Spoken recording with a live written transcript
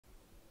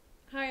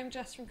Hi, I'm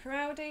Jess from Crewe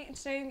Audi, and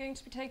today I'm going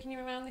to be taking you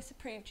around this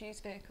approved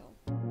used vehicle.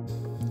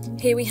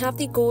 Here we have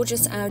the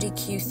gorgeous Audi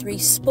Q3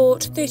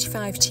 Sport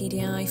 35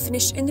 TDI,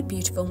 finished in the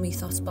beautiful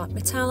Mythos black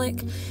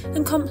metallic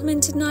and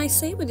complemented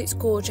nicely with its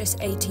gorgeous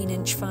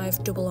 18-inch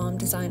 5 double-arm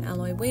design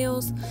alloy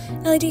wheels,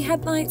 LED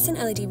headlights and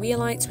LED rear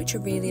lights which are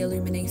really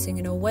illuminating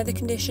in all weather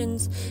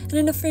conditions, and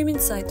enough room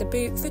inside the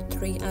boot for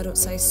 3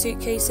 adult-sized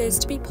suitcases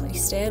to be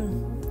placed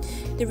in.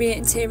 The rear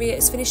interior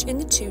is finished in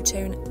the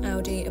two-tone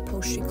Audi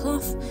upholstery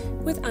cloth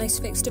with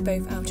ISOFIX to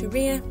both outer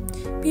rear,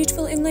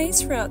 beautiful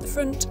inlays throughout the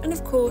front, and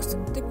of course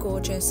the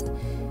gorgeous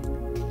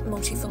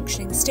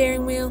multi-functioning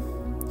steering wheel.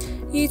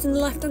 Using the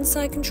left-hand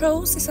side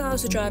controls, this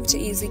allows the driver to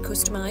easily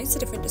customise the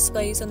different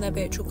displays on their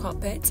virtual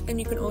cockpit, and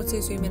you can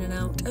also zoom in and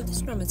out of the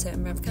speedometer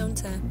and rev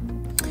counter.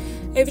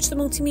 Over to the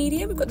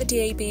multimedia, we've got the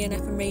DAB and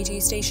FM radio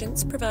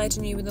stations,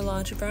 providing you with a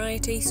larger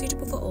variety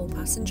suitable for all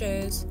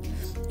passengers.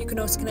 You can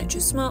also connect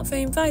your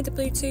smartphone via the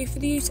Bluetooth for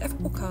the use of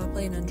Apple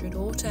CarPlay and Android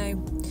Auto.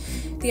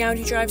 The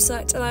Audi Drive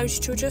Select allows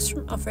you to adjust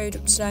from off-road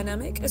up to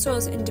dynamic, as well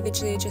as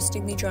individually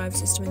adjusting the driver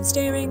system and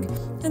steering,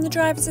 and the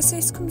driver's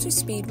assist comes with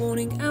speed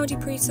warning, Audi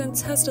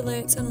Presense, hazard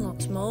alerts and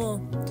lots more.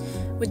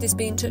 With this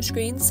being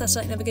touchscreen, the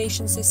satellite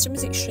navigation system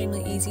is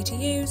extremely easy to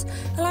use,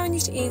 allowing you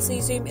to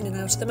easily zoom in and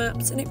out of the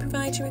maps, and it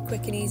provides you with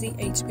quick and easy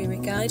 8-speed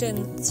route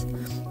guidance.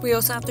 We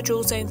also have the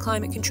dual zone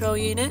climate control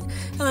unit,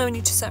 allowing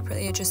you to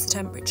separately adjust the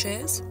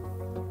temperatures.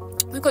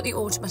 We've got the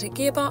automatic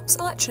gearbox,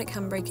 electronic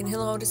handbrake and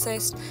hill hold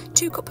assist,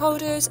 2 cup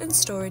holders and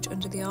storage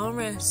under the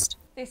armrest.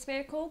 This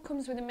vehicle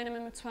comes with a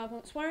minimum of 12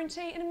 months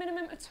warranty and a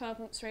minimum of 12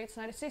 months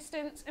roadside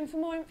assistance, and for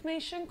more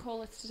information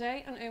call us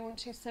today on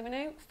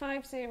 01270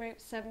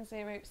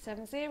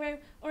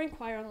 507070 or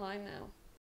inquire online now.